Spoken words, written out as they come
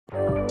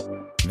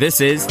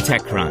This is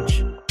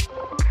TechCrunch.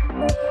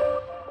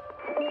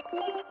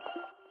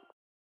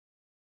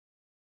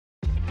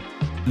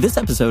 This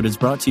episode is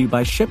brought to you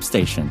by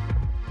ShipStation.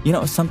 You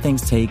know, some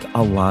things take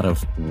a lot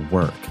of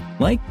work,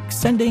 like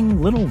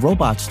sending little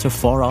robots to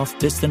far-off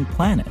distant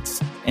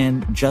planets.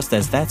 And just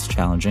as that's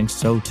challenging,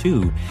 so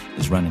too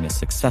is running a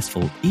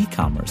successful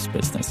e-commerce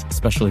business,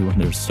 especially when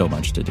there's so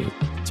much to do.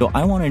 So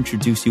I want to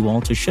introduce you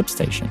all to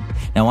ShipStation.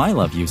 Now, I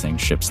love using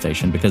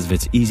ShipStation because of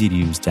its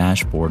easy-to-use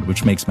dashboard,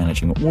 which makes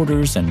managing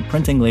orders and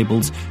printing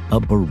labels a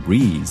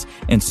breeze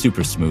and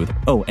super smooth.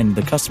 Oh, and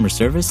the customer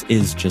service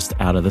is just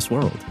out of this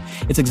world.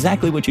 It's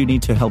exactly what you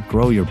need to help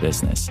grow your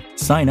business.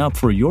 Sign up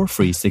for your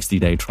free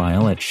 60-day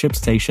trial at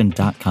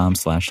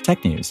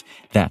shipstation.com/technews.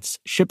 That's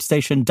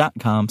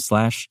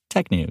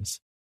shipstation.com/technews.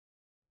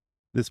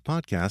 This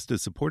podcast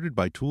is supported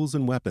by Tools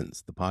and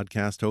Weapons, the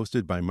podcast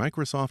hosted by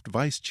Microsoft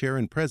Vice Chair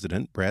and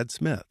President Brad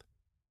Smith.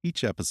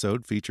 Each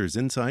episode features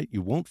insight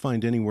you won't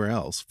find anywhere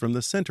else from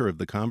the center of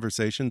the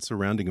conversation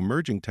surrounding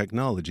emerging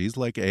technologies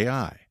like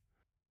AI.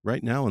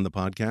 Right now on the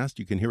podcast,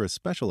 you can hear a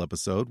special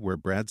episode where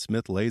Brad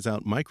Smith lays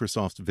out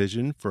Microsoft's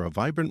vision for a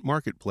vibrant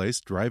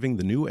marketplace driving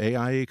the new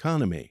AI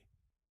economy.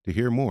 To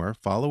hear more,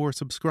 follow or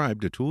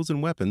subscribe to Tools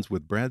and Weapons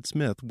with Brad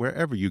Smith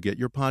wherever you get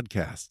your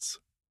podcasts.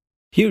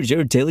 Here's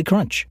your Daily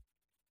Crunch.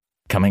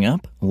 Coming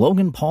up,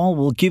 Logan Paul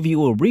will give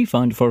you a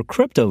refund for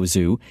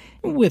CryptoZoo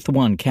with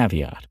one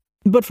caveat.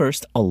 But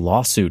first, a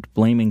lawsuit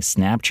blaming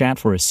Snapchat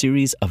for a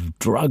series of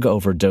drug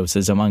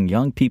overdoses among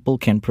young people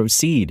can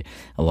proceed,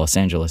 a Los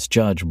Angeles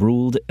judge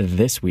ruled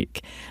this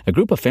week. A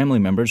group of family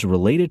members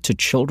related to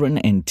children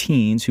and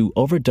teens who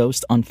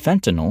overdosed on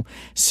fentanyl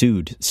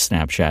sued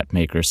Snapchat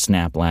maker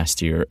Snap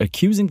last year,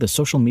 accusing the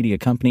social media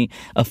company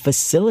of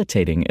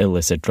facilitating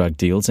illicit drug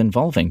deals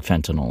involving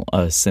fentanyl,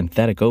 a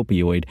synthetic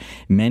opioid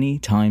many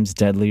times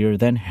deadlier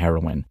than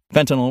heroin.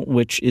 Fentanyl,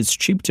 which is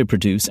cheap to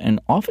produce and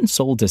often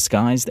sold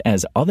disguised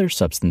as other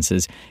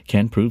substances,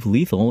 can prove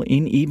lethal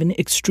in even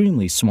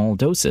extremely small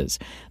doses.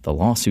 The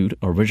lawsuit,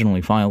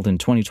 originally filed in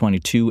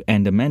 2022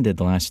 and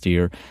amended last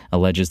year,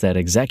 alleges that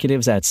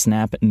executives at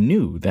Snap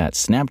knew that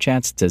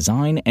Snapchat's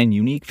design and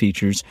unique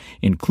features,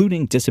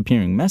 including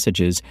disappearing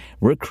messages,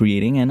 were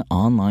creating an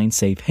online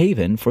safe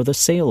haven for the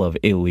sale of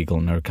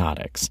illegal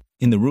narcotics.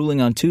 In the ruling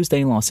on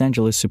Tuesday, Los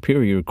Angeles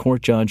Superior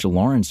Court Judge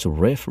Lawrence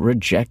Riff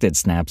rejected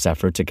Snap's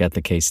effort to get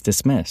the case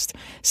dismissed.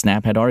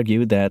 Snap had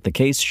argued that the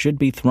case should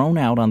be thrown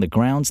out on the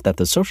grounds that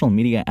the social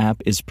media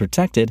app is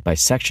protected by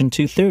Section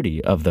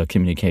 230 of the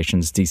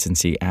Communications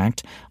Decency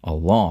Act, a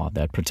law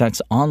that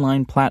protects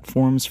online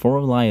platforms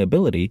for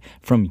liability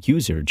from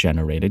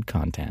user-generated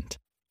content.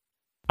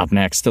 Up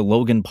next,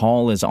 Logan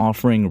Paul is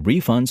offering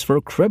refunds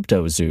for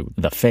CryptoZoo,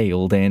 the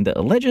failed and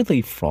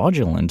allegedly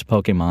fraudulent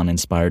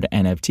Pokemon-inspired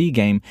NFT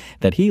game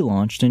that he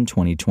launched in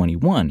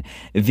 2021.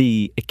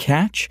 The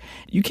catch?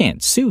 You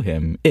can't sue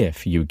him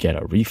if you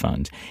get a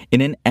refund.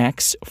 In an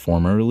X,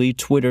 formerly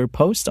Twitter,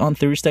 post on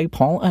Thursday,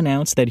 Paul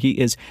announced that he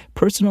is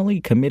personally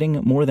committing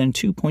more than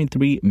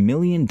 $2.3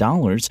 million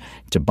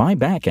to buy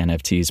back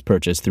NFTs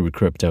purchased through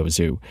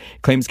CryptoZoo.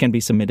 Claims can be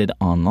submitted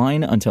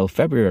online until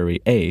February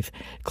 8th.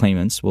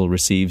 Claimants will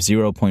receive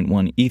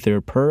 0.1 Ether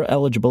per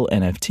eligible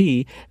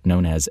NFT,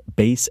 known as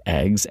base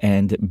eggs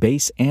and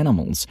base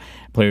animals.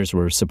 Players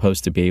were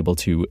supposed to be able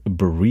to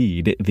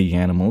breed the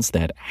animals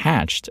that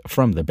hatched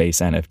from the base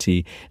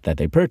NFT that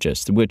they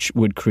purchased, which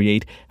would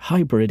create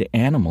hybrid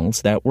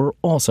animals that were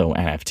also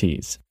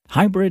NFTs.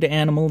 Hybrid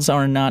animals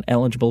are not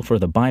eligible for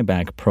the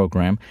buyback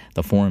program.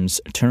 The forum's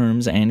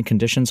terms and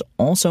conditions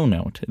also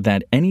note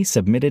that any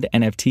submitted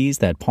NFTs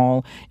that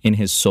Paul, in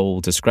his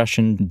sole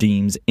discretion,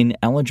 deems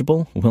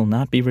ineligible will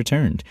not be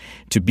returned.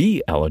 To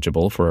be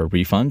eligible for a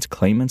refund,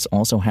 claimants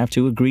also have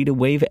to agree to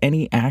waive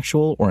any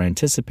actual or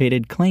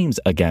anticipated claims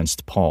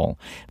against Paul,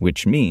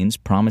 which means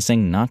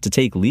promising not to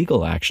take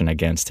legal action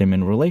against him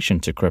in relation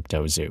to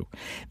CryptoZoo.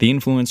 The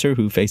influencer,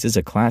 who faces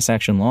a class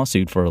action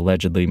lawsuit for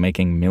allegedly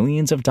making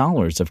millions of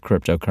dollars of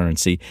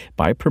cryptocurrency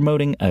by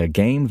promoting a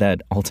game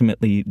that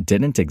ultimately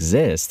didn't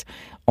exist,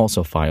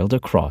 also filed a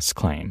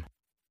cross-claim.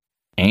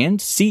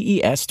 And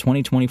CES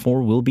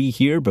 2024 will be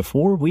here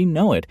before we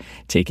know it,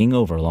 taking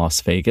over Las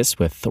Vegas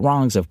with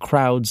throngs of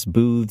crowds,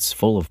 booths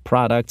full of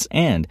products,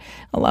 and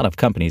a lot of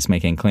companies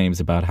making claims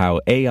about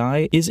how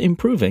AI is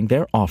improving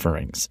their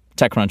offerings.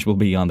 TechCrunch will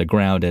be on the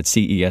ground at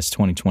CES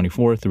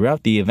 2024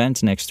 throughout the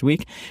event next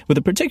week, with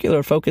a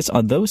particular focus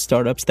on those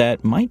startups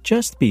that might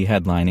just be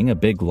headlining a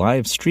big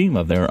live stream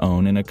of their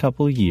own in a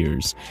couple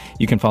years.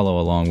 You can follow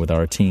along with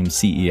our team's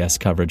CES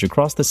coverage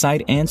across the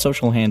site and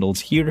social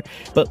handles here,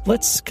 but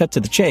let's cut to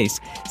the chase,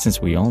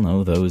 since we all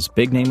know those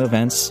big-name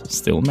events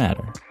still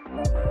matter.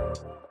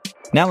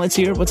 Now let's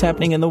hear what's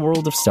happening in the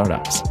world of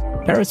startups.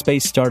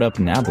 Paris-based startup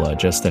Nabla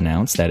just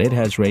announced that it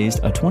has raised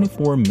a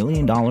 $24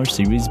 million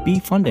Series B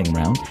funding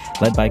round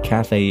led by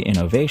Cathay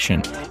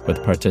Innovation,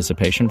 with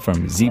participation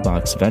from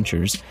Zbox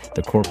Ventures,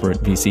 the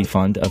corporate VC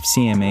fund of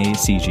CMA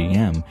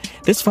CGM.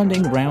 This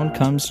funding round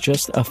comes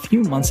just a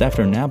few months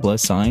after Nabla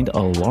signed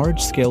a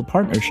large-scale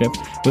partnership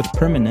with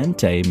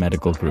Permanente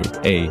Medical Group,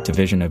 a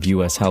division of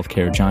U.S.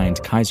 healthcare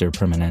giant Kaiser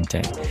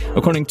Permanente.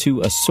 According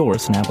to a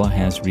source, Nabla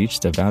has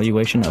reached a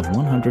valuation of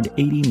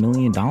 $180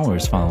 million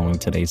following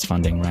today's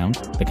funding round.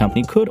 The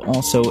company could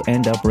also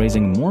end up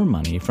raising more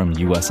money from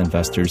U.S.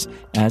 investors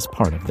as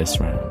part of this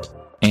round.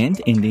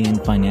 And Indian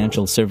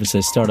financial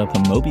services startup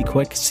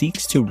MobiKwik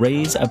seeks to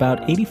raise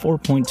about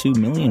 $84.2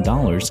 million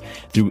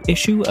through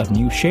issue of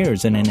new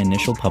shares in an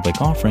initial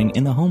public offering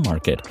in the home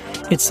market,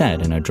 it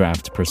said in a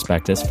draft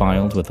prospectus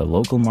filed with the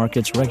local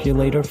markets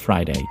regulator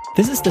Friday.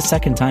 This is the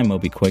second time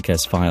MobiKwik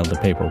has filed the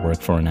paperwork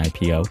for an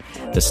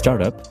IPO. The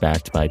startup,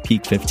 backed by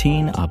Peak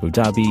 15, Abu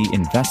Dhabi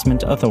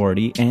Investment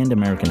Authority, and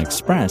American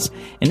Express,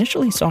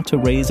 initially sought to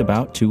raise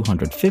about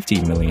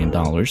 $250 million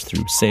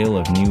through sale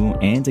of new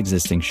and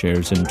existing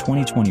shares in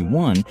 2021,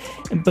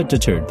 but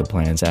deterred the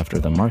plans after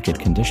the market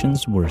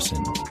conditions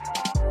worsened.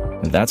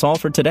 That's all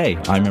for today.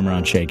 I'm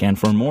Imran Sheikh, and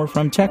for more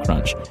from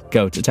TechCrunch,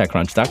 go to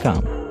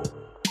TechCrunch.com.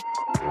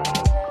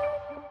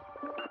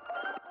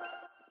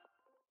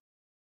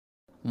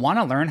 Want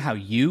to learn how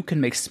you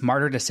can make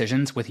smarter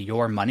decisions with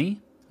your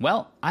money?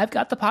 Well, I've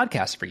got the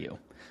podcast for you.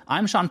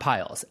 I'm Sean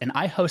Piles, and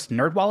I host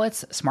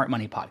NerdWallet's Smart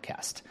Money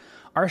Podcast.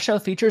 Our show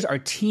features our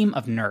team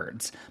of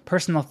nerds,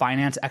 personal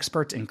finance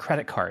experts in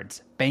credit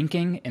cards,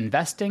 banking,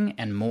 investing,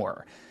 and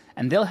more.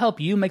 And they'll help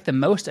you make the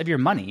most of your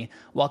money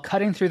while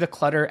cutting through the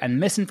clutter and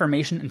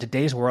misinformation in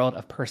today's world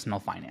of personal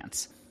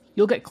finance.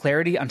 You'll get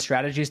clarity on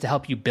strategies to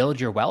help you build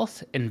your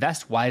wealth,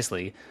 invest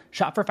wisely,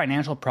 shop for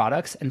financial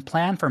products, and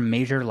plan for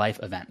major life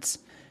events.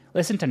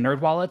 Listen to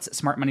NerdWallet's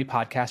Smart Money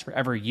Podcast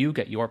wherever you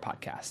get your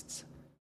podcasts.